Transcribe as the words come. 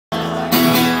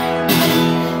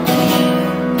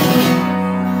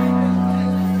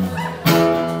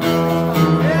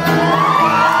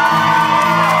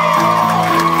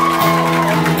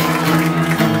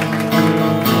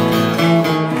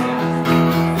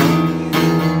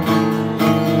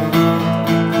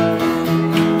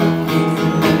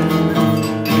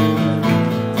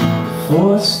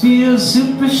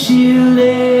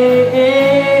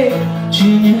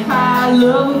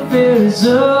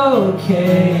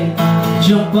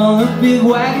jump on the big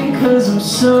wagon 'cause I'm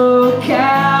so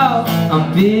cow.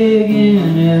 I'm big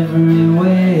in every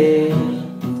way.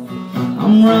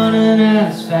 I'm running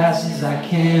as fast as I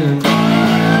can.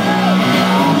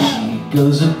 She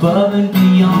goes above and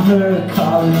beyond her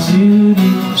call of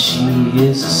duty. She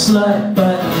is a slut,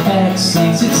 but X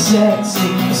thinks it's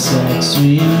sexy. Sex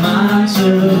reminds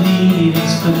her of eating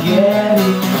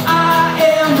spaghetti. I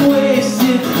am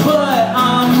wasted, but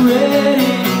I'm ready.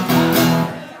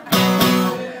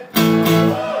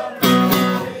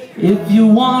 If you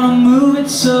wanna move it,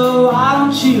 so why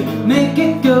don't you make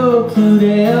it go clue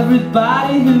to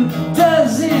everybody who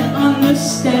doesn't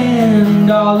understand.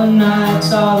 All the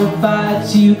nights, all the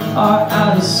fights, you are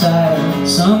out of sight.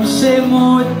 Some say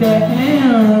more with their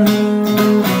hands.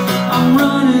 I'm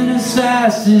running as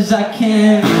fast as I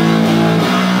can.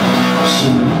 She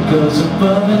goes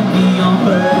above and beyond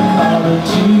her call of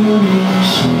duty.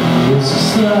 She is a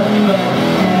slut, but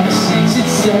X thinks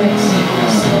it's sexy.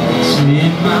 Sex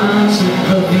reminds her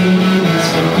of eating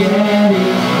spaghetti.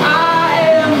 I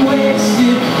am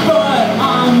wasted, but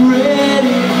I'm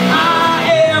ready. I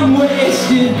am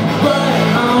wasted, but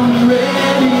I'm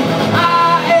ready.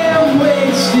 I am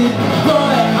wasted,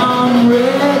 but I'm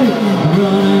ready.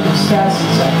 Running as fast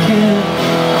as I can.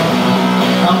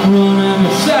 I'm running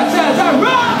as fast as I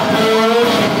run.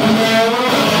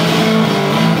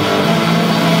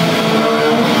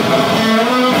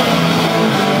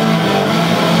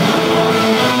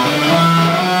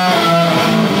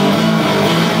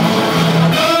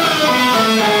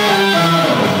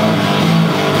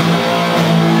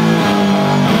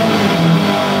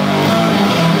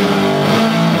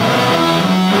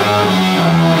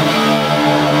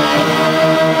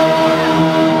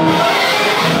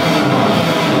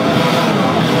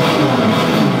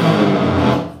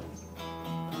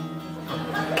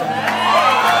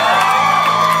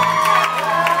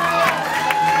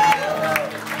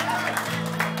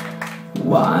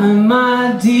 Why am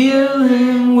I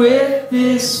dealing with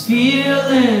this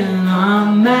feeling?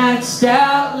 I'm maxed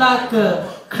out like a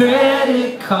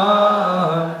credit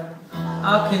card.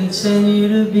 I'll continue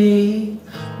to be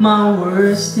my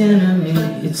worst enemy.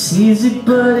 It's easy,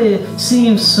 but it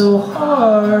seems so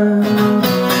hard.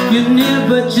 You're near,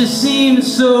 but you seem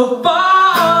so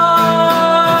far.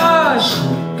 She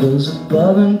goes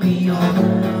above and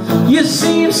beyond. You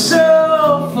seem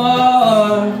so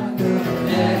far.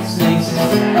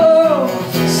 Oh,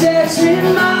 sex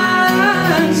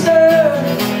reminds her.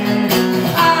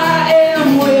 I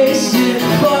am wasted,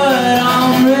 but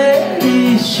I'm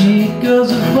ready. She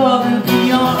goes above and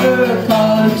beyond her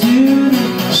call of duty.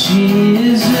 She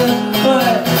is a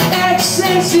but X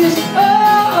is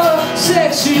oh,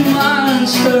 sex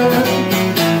reminds her.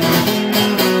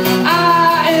 I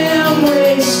am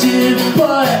wasted,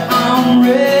 but I'm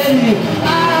ready. I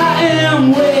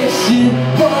am wasted,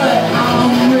 but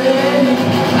I'm ready.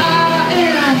 I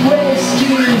am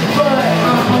wasted, but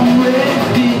I'm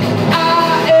ready. I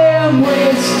am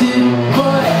wasted,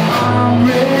 but I'm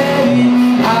ready.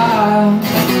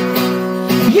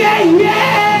 Yeah,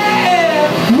 yeah!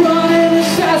 Running as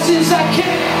fast as I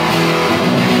can.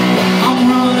 I'm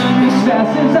running as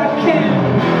fast as I can.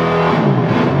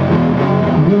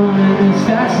 Running as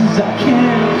fast as I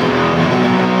can.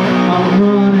 I'm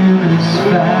running as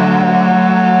fast